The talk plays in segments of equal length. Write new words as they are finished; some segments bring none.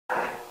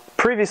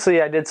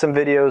Previously I did some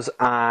videos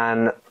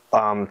on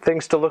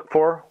things to look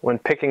for when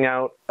picking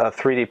out a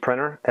 3D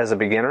printer as a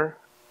beginner,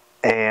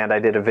 and I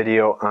did a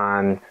video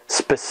on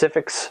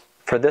specifics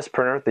for this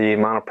printer, the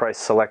Monoprice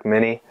Select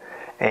Mini,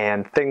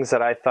 and things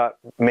that I thought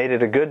made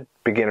it a good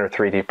beginner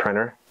 3D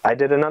printer. I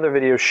did another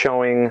video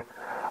showing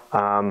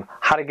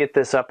how to get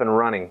this up and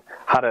running,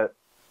 how to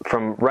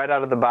from right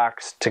out of the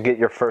box to get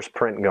your first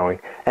print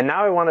going. And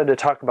now I wanted to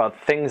talk about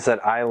things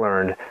that I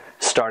learned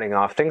starting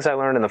off, things I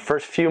learned in the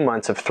first few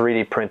months of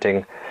 3D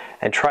printing,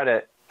 and try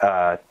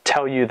to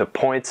tell you the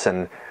points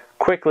and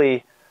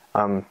quickly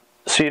so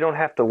you don't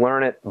have to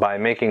learn it by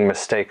making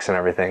mistakes and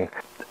everything.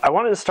 I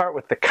wanted to start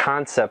with the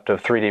concept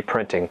of 3D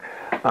printing.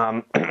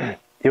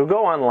 You'll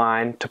go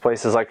online to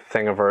places like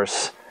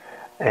Thingiverse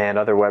and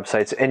other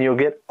websites, and you'll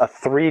get a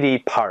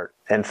 3D part,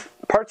 and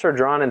parts are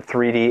drawn in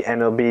 3D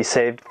and it'll be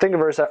saved.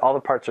 Thingiverse, all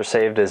the parts are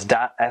saved as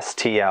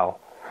 .stl.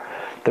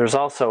 There's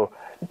also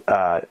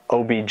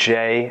OBJ,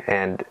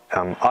 and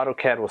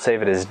AutoCAD will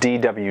save it as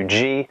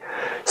DWG.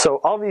 So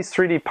all these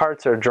 3D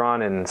parts are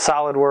drawn in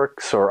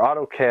SolidWorks or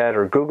AutoCAD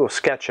or Google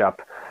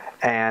SketchUp,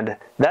 and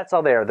that's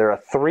all they are. They're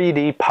a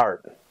 3D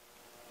part,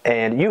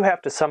 and you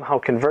have to somehow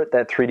convert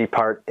that 3D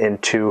part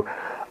into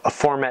a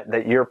format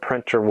that your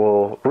printer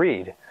will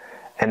read,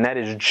 and that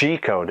is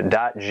G-code,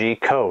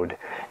 .G-code.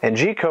 And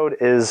G-code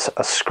is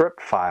a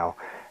script file,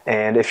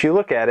 and if you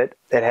look at it,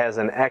 it has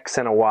an X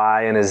and a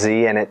Y and a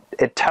Z, and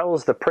it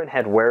tells the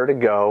printhead where to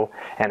go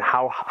and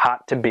how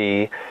hot to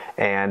be,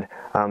 and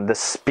the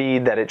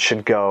speed that it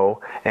should go,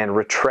 and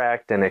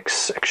retract and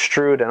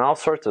extrude and all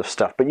sorts of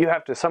stuff. But you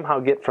have to somehow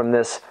get from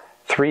this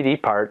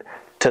 3D part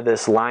to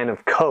this line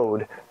of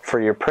code for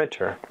your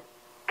printer.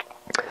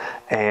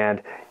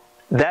 And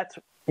that's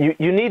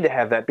you need to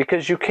have that,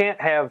 because you can't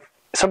have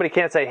somebody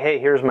can't say, hey,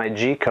 here's my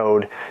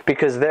G-code,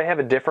 because they have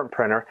a different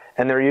printer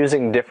and they're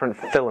using different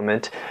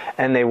filament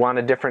and they want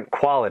a different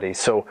quality.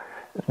 So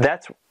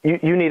that's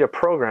you need a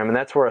program, and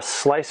that's where a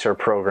slicer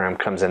program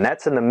comes in.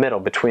 That's in the middle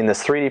between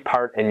this 3D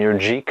part and your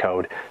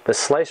G-code. The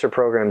slicer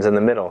program's in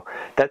the middle.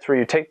 That's where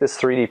you take this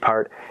 3D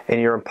part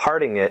and you're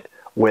imparting it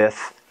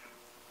with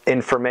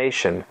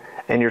information,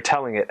 and you're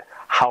telling it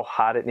how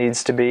hot it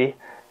needs to be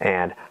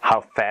and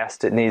how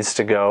fast it needs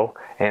to go,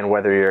 and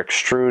whether you're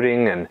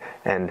extruding and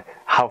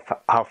how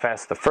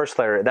fast the first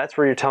layer. That's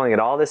where you're telling it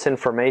all this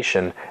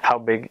information, how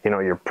big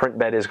your print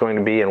bed is going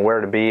to be and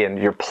where to be, and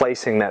you're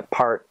placing that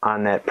part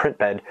on that print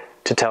bed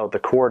to tell it the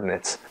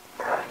coordinates.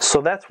 So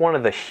that's one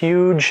of the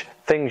huge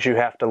things you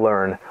have to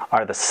learn,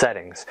 are the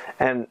settings.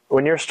 And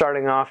when you're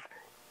starting off,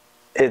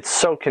 it's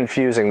so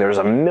confusing. There's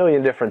a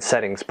million different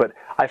settings, but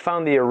I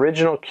found the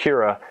original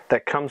Cura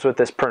that comes with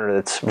this printer,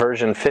 that's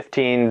version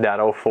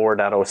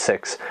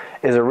 15.04.06,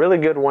 is a really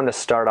good one to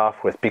start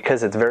off with,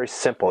 because it's very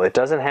simple. It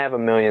doesn't have a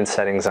million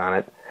settings on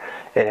it.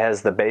 It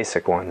has the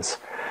basic ones.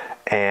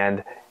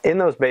 And in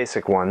those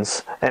basic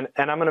ones, and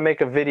I'm going to make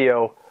a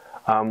video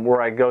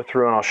where I go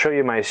through and I'll show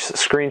you my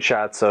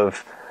screenshots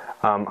of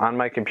on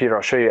my computer.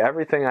 I'll show you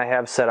everything I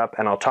have set up,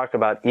 and I'll talk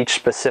about each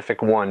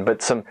specific one.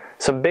 But some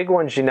big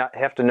ones you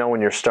have to know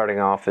when you're starting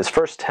off is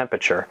first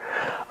temperature.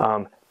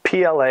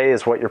 PLA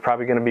is what you're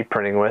probably going to be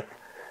printing with,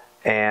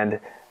 and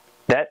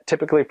that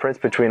typically prints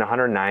between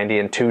 190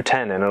 and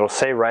 210, and it'll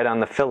say right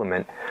on the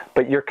filament.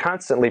 But you're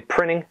constantly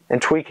printing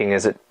and tweaking.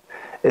 Is it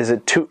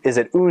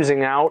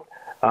oozing out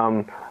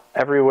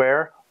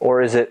everywhere?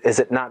 Or is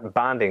it not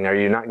bonding? Are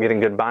you not getting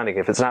good bonding?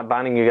 If it's not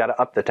bonding, you got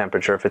to up the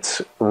temperature. If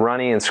it's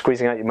runny and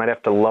squeezing out, you might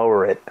have to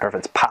lower it. Or if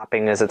it's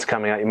popping as it's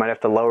coming out, you might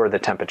have to lower the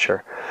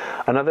temperature.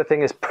 Another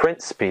thing is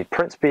print speed.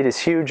 Print speed is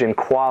huge in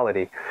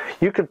quality.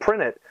 You could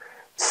print it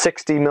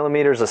 60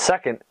 millimeters a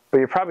second, but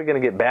you're probably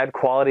going to get bad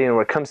quality, and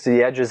when it comes to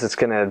the edges, it's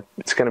going to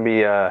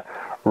be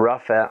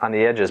rough on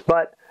the edges.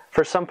 But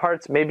for some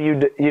parts, maybe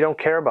you don't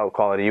care about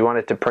quality. You want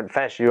it to print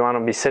fast. You want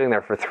to be sitting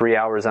there for 3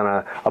 hours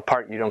on a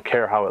part. You don't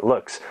care how it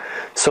looks.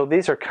 So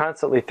these are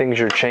constantly things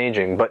you're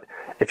changing. But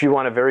if you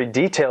want a very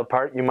detailed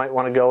part, you might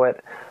want to go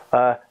at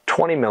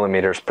 20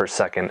 millimeters per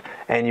second.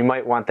 And you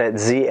might want that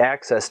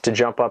Z-axis to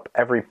jump up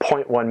every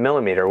 0.1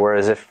 millimeter.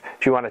 Whereas if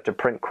you want it to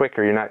print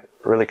quicker, you're not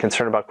really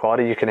concerned about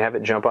quality, you can have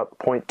it jump up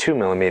 0.2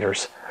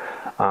 millimeters.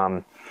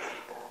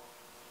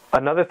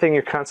 Another thing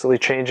you're constantly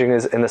changing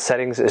is in the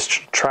settings is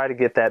try to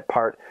get that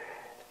part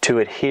to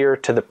adhere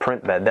to the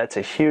print bed. That's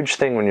a huge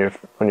thing when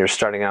you're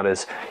starting out,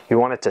 is you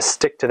want it to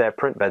stick to that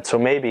print bed. So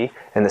maybe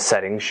in the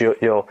settings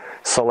you'll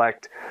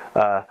select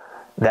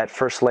that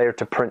first layer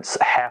to print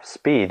half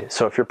speed.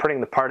 So if you're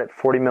printing the part at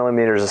 40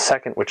 millimeters a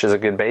second, which is a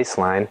good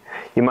baseline,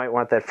 you might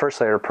want that first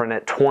layer to print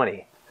at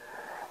 20.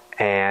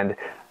 And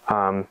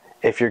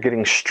if you're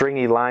getting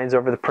stringy lines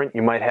over the print,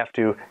 you might have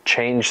to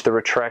change the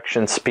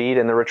retraction speed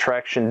and the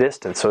retraction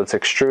distance. So it's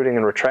extruding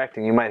and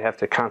retracting. You might have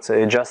to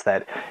constantly adjust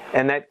that.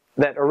 And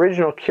that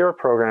original Cura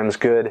program is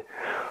good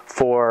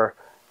for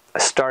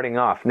starting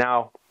off.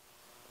 Now,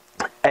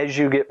 as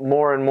you get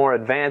more and more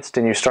advanced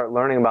and you start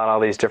learning about all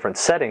these different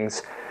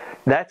settings,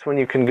 that's when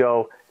you can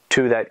go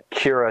to that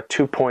Cura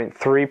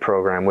 2.3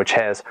 program, which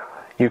has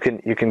you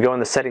can go in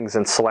the settings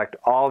and select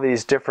all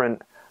these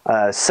different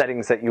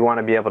settings that you want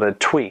to be able to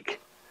tweak.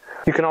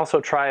 You can also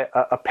try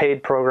a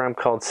paid program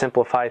called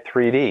Simplify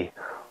 3D,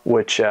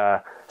 which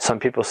some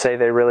people say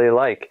they really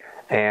like,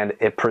 and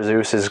it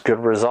produces good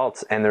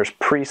results, and there's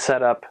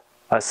pre-set up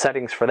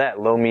settings for that,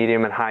 low,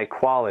 medium, and high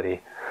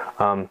quality.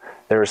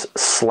 There's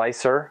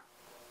Slicer,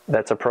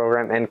 that's a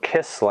program, and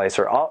Kiss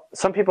Slicer.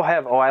 Some people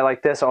have, oh, I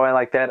like this, oh, I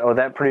like that, oh,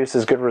 that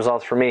produces good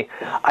results for me.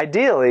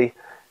 Ideally,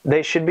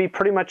 they should be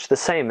pretty much the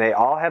same. They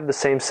all have the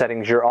same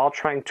settings. You're all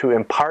trying to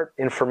impart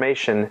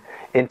information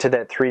into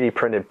that 3D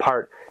printed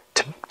part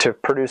to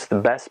produce the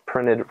best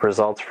printed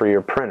results for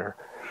your printer.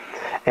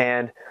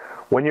 And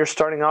when you're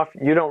starting off,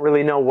 you don't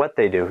really know what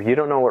they do. You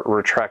don't know what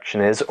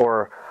retraction is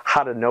or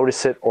how to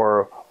notice it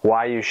or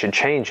why you should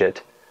change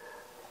it.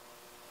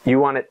 You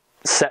want it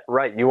set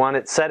right. You want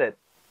it set at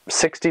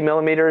 60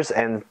 millimeters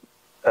and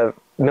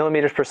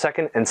millimeters per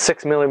second and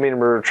 6 millimeter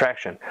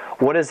retraction.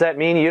 What does that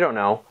mean? You don't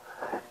know.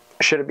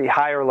 Should it be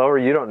higher or lower?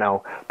 You don't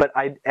know. But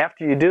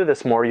after you do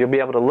this more, you'll be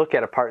able to look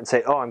at a part and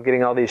say, oh, I'm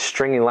getting all these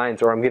stringy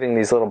lines, or I'm getting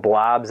these little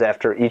blobs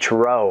after each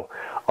row.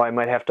 Oh, I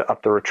might have to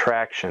up the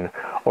retraction.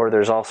 Or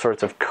there's all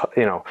sorts of,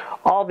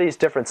 all these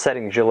different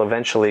settings you'll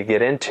eventually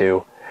get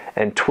into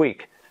and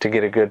tweak to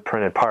get a good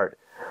printed part.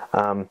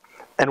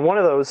 And one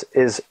of those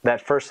is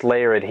that first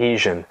layer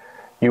adhesion.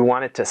 You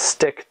want it to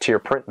stick to your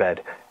print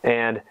bed.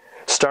 And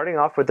starting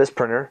off with this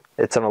printer,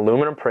 it's an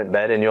aluminum print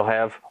bed, and you'll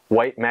have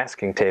white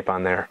masking tape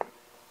on there.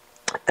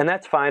 And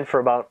that's fine for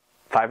about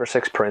 5 or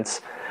 6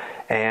 prints.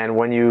 And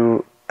when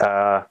you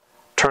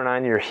turn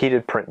on your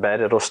heated print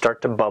bed, it'll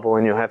start to bubble,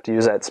 and you'll have to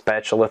use that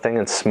spatula thing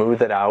and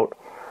smooth it out.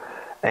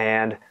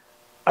 And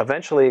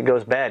eventually it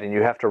goes bad, and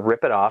you have to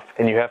rip it off,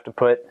 and you have to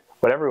put,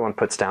 what everyone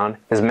puts down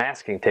is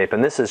masking tape.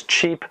 And this is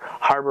cheap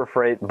Harbor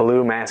Freight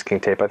blue masking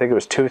tape. I think it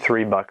was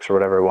 $2-3 or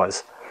whatever it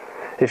was.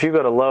 If you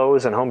go to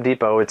Lowe's and Home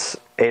Depot, it's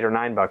 $8 or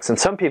 $9. And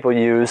some people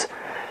use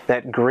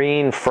that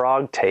green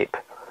frog tape.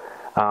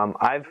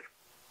 I've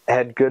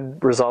had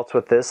good results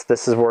with this.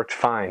 This has worked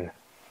fine.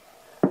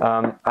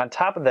 On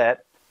top of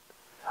that,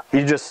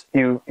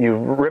 you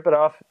rip it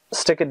off,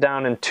 stick it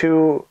down in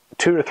two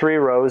to three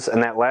rows,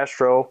 and that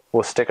last row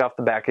will stick off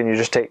the back, and you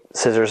just take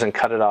scissors and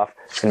cut it off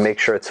and make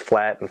sure it's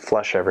flat and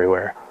flush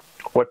everywhere.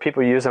 What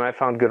people use, and I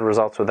found good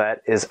results with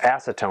that, is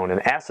acetone.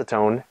 And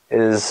acetone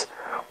is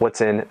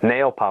what's in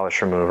nail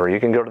polish remover. You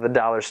can go to the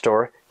dollar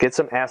store, get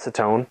some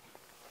acetone,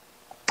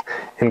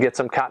 and get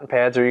some cotton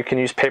pads, or you can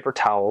use paper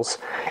towels,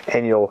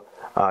 and you'll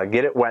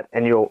get it wet,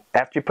 and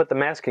after you put the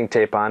masking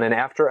tape on, and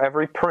after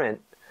every print,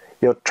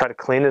 you'll try to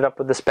clean it up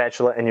with the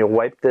spatula, and you'll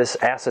wipe this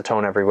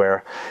acetone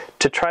everywhere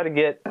to try to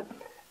get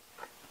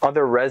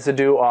other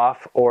residue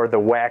off or the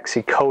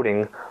waxy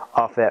coating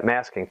off that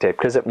masking tape,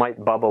 because it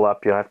might bubble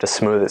up. You'll have to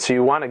smooth it. So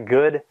you want a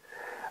good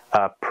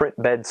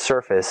print bed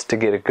surface to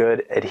get a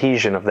good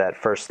adhesion of that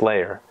first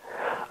layer.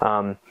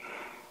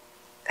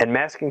 And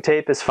masking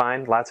tape is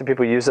fine. Lots of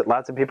people use it.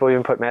 Lots of people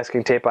even put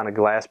masking tape on a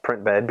glass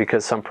print bed,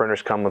 because some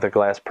printers come with a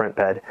glass print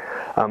bed.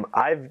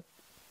 I've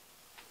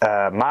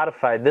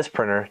modified this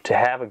printer to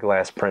have a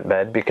glass print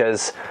bed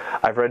because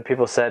I've read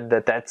people said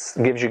that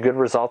gives you good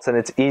results and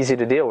it's easy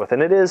to deal with.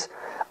 And it is.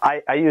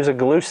 I use a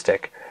glue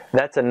stick.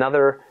 That's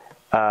another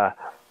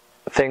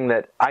thing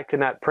that I could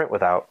not print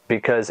without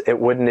because it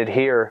wouldn't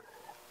adhere.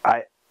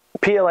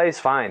 PLA is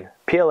fine.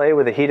 PLA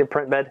with a heated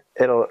print bed,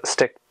 it'll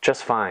stick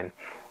just fine.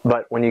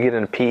 But when you get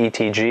into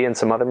PETG and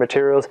some other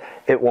materials,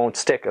 it won't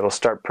stick. It'll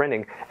start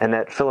printing, and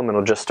that filament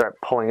will just start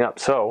pulling up.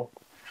 So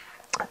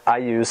I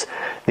use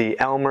the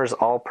Elmer's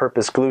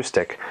all-purpose glue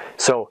stick.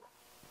 So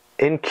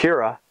in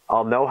Cura,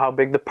 I'll know how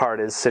big the part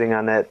is sitting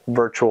on that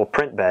virtual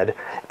print bed,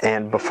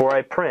 and before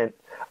I print,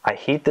 I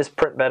heat this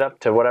print bed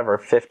up to whatever,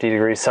 50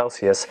 degrees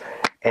Celsius,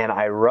 and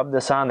I rub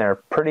this on there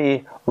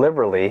pretty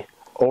liberally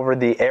over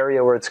the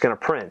area where it's going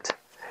to print.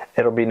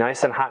 It'll be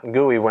nice and hot and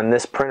gooey when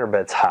this printer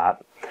bed's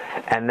hot.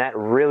 And that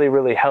really,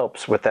 really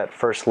helps with that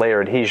first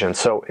layer adhesion.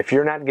 So if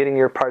you're not getting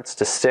your parts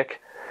to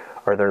stick,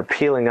 or they're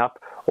peeling up,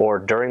 or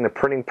during the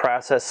printing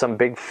process some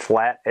big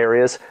flat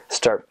areas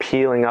start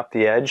peeling up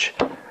the edge,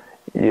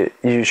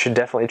 you should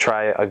definitely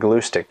try a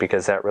glue stick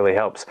because that really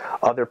helps.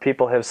 Other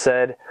people have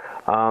said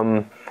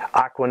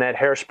Aquanet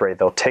hairspray.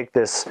 They'll take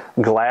this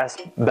glass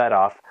bed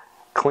off,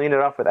 clean it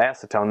off with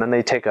acetone, then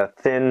they take a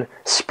thin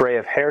spray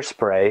of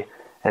hairspray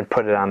and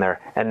put it on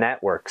there, and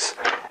that works.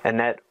 And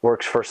that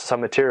works for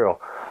some material.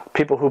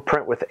 People who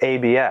print with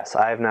ABS,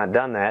 I have not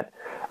done that,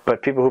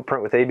 but people who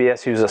print with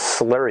ABS use a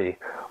slurry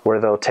where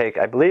they'll take,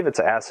 I believe it's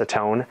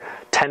acetone,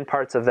 10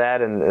 parts of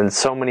that and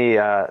so many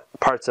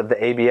parts of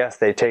the ABS,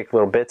 they take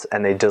little bits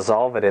and they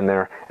dissolve it in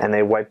there and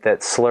they wipe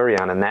that slurry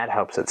on, and that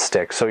helps it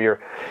stick. So you're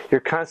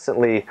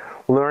constantly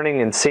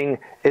learning and seeing,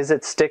 is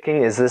it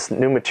sticking? Is this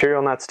new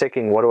material not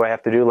sticking? What do I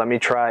have to do? Let me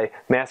try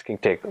masking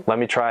tape. Let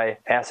me try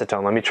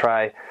acetone. Let me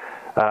try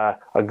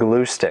a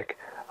glue stick.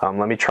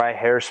 Let me try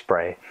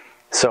hairspray.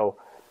 So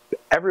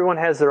everyone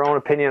has their own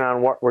opinion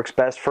on what works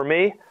best. For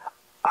me,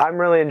 I'm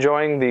really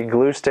enjoying the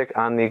glue stick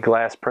on the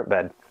glass print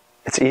bed.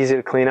 It's easy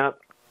to clean up.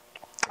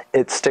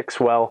 It sticks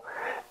well.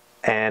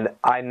 and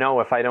I know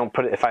if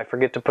I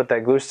forget to put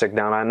that glue stick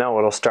down, I know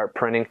it'll start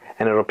printing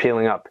and it'll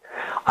peeling up.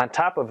 On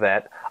top of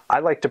that, I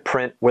like to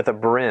print with a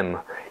brim.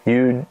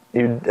 You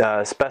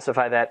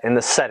specify that in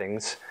the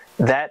settings.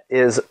 That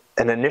is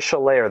an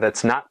initial layer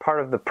that's not part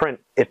of the print.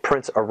 It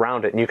prints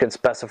around it, and you can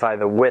specify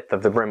the width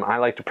of the brim. I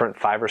like to print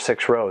 5 or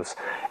 6 rows,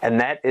 and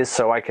that is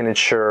so I can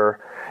ensure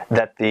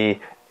that the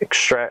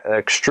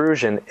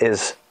extrusion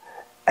is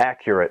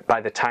accurate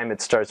by the time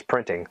it starts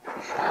printing.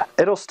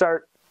 It'll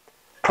start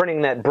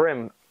printing that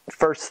brim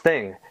first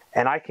thing,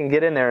 and I can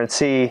get in there and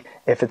see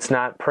if it's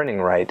not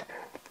printing right.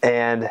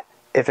 And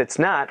if it's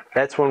not,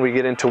 that's when we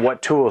get into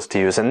what tools to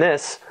use. And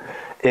this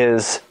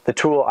is the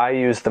tool I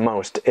use the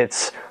most.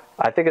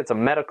 I think it's a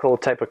medical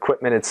type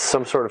equipment. It's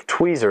some sort of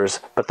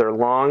tweezers, but they're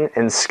long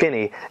and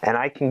skinny, and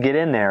I can get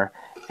in there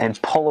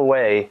and pull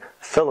away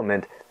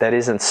filament that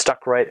isn't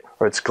stuck right,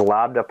 or it's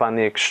globbed up on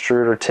the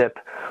extruder tip,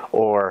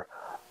 or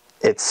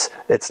it's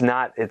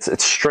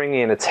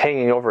stringy and it's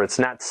hanging over, it's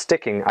not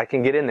sticking. I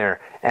can get in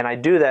there, and I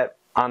do that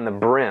on the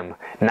brim,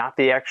 not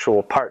the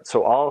actual part.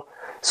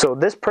 So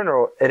this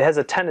printer, it has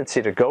a tendency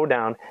to go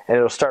down and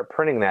it'll start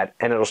printing that,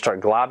 and it'll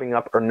start globbing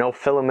up, or no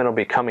filament will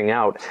be coming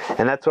out.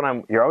 And that's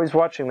when you're always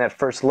watching that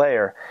first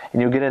layer,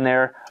 and you get in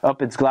there,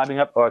 it's globbing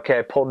up, okay,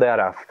 I pulled that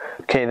off.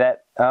 Okay,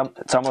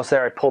 it's almost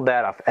there, I pulled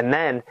that off. And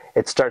then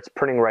it starts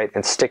printing right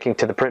and sticking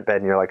to the print bed,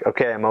 and you're like,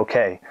 okay, I'm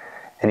okay.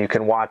 And you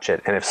can watch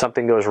it. And if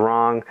something goes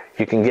wrong,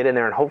 you can get in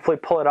there and hopefully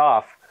pull it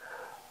off,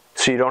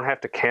 so you don't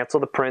have to cancel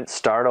the print,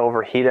 start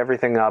over, heat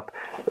everything up,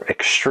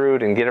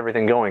 extrude, and get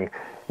everything going.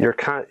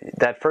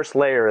 That first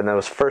layer and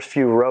those first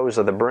few rows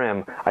of the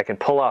brim, I can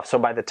pull off, so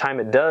by the time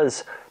it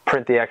does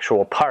print the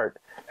actual part,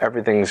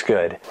 everything's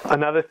good.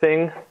 Another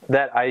thing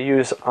that I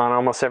use on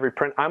almost every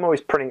print, I'm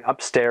always printing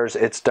upstairs,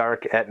 it's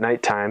dark at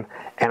nighttime,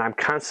 and I'm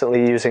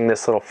constantly using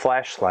this little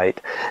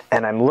flashlight,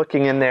 and I'm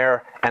looking in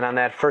there, and on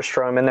that first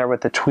row I'm in there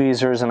with the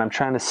tweezers, and I'm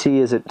trying to see,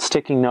 is it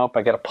sticking? Nope,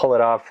 I gotta pull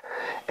it off.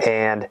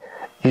 And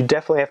you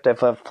definitely have to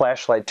have a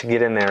flashlight to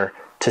get in there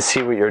to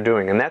see what you're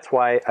doing. And that's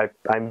why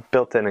I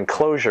built an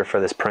enclosure for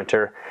this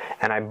printer,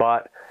 and I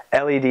bought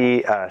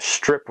LED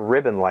strip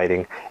ribbon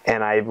lighting,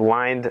 and I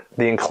lined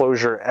the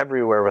enclosure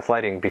everywhere with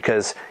lighting,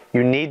 because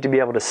you need to be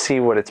able to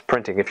see what it's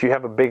printing. If you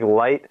have a big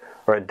light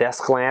or a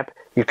desk lamp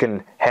you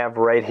can have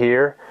right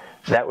here,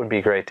 that would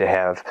be great to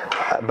have.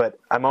 But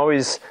I'm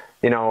always,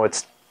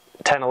 it's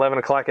 10, 11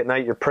 o'clock at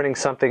night, you're printing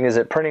something, is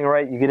it printing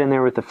right? You get in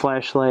there with the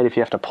flashlight if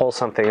you have to pull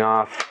something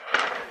off.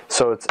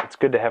 So it's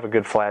good to have a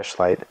good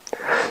flashlight.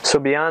 So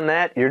beyond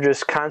that, you're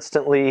just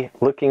constantly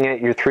looking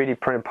at your 3D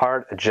printed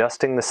part,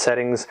 adjusting the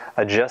settings,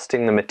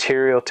 adjusting the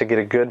material to get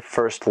a good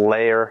first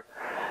layer,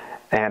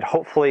 and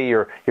hopefully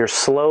you're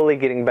slowly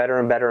getting better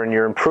and better, and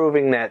you're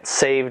improving that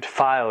saved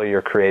file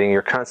you're creating.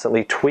 You're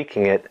constantly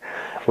tweaking it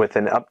with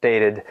an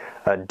updated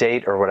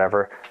date or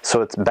whatever,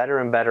 so it's better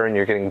and better, and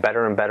you're getting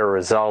better and better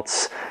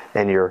results,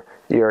 and you're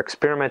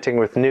experimenting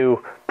with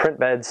new print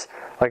beds.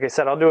 Like I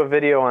said, I'll do a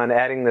video on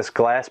adding this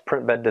glass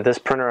print bed to this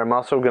printer. I'm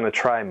also going to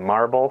try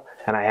marble,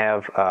 and I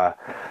have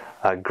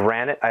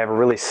granite. I have a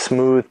really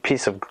smooth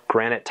piece of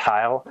granite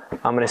tile.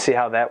 I'm going to see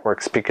how that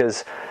works,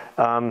 because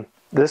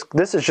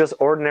this is just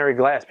ordinary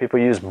glass. People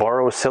use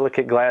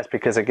borosilicate glass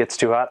because it gets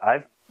too hot.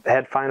 I've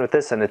had fine with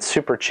this, and it's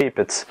super cheap.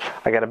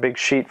 I got a big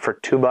sheet for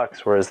 $2,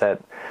 whereas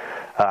that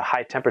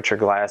high temperature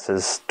glass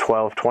is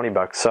 $12,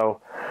 $20.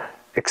 So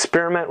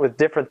experiment with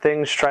different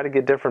things, try to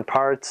get different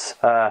parts,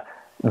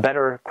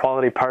 better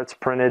quality parts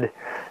printed.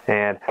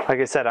 And like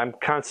I said, I'm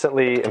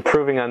constantly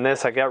improving on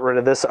this. I got rid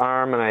of this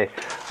arm, and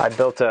I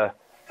built a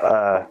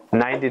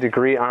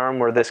 90-degree arm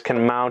where this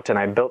can mount, and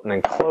I built an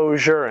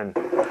enclosure and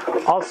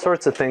all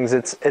sorts of things.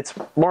 It's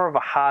more of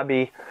a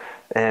hobby,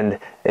 and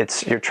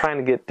you're trying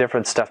to get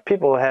different stuff.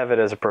 People have it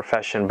as a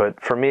profession, but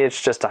for me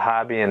it's just a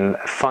hobby and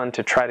fun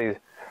to try to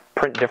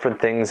print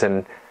different things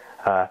and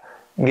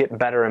get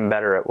better and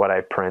better at what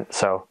I print.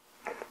 So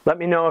let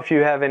me know if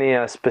you have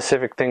any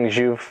specific things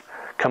you've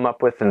come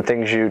up with, and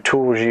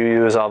tools you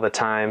use all the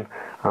time.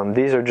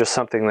 These are just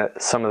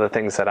some of the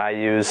things that I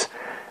use,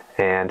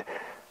 and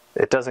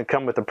it doesn't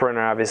come with the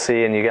printer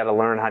obviously, and you got to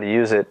learn how to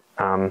use it,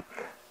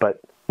 but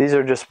these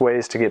are just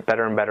ways to get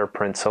better and better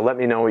prints. So let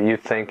me know what you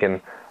think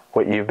and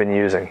what you've been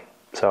using.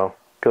 So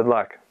good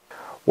luck.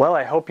 Well,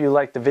 I hope you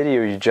liked the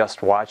video you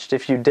just watched.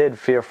 If you did,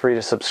 feel free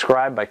to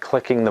subscribe by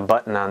clicking the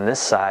button on this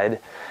side.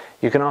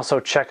 You can also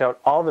check out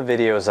all the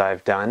videos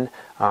I've done,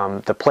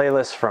 the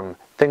playlist from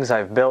things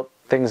I've built,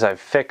 things I've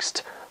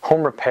fixed,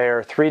 home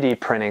repair, 3D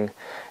printing,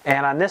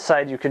 and on this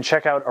side you can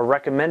check out a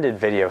recommended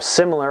video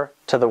similar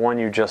to the one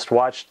you just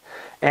watched.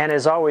 And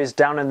as always,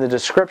 down in the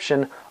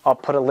description I'll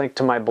put a link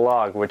to my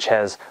blog, which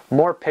has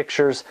more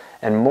pictures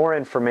and more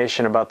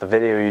information about the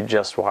video you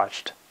just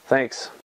watched. Thanks.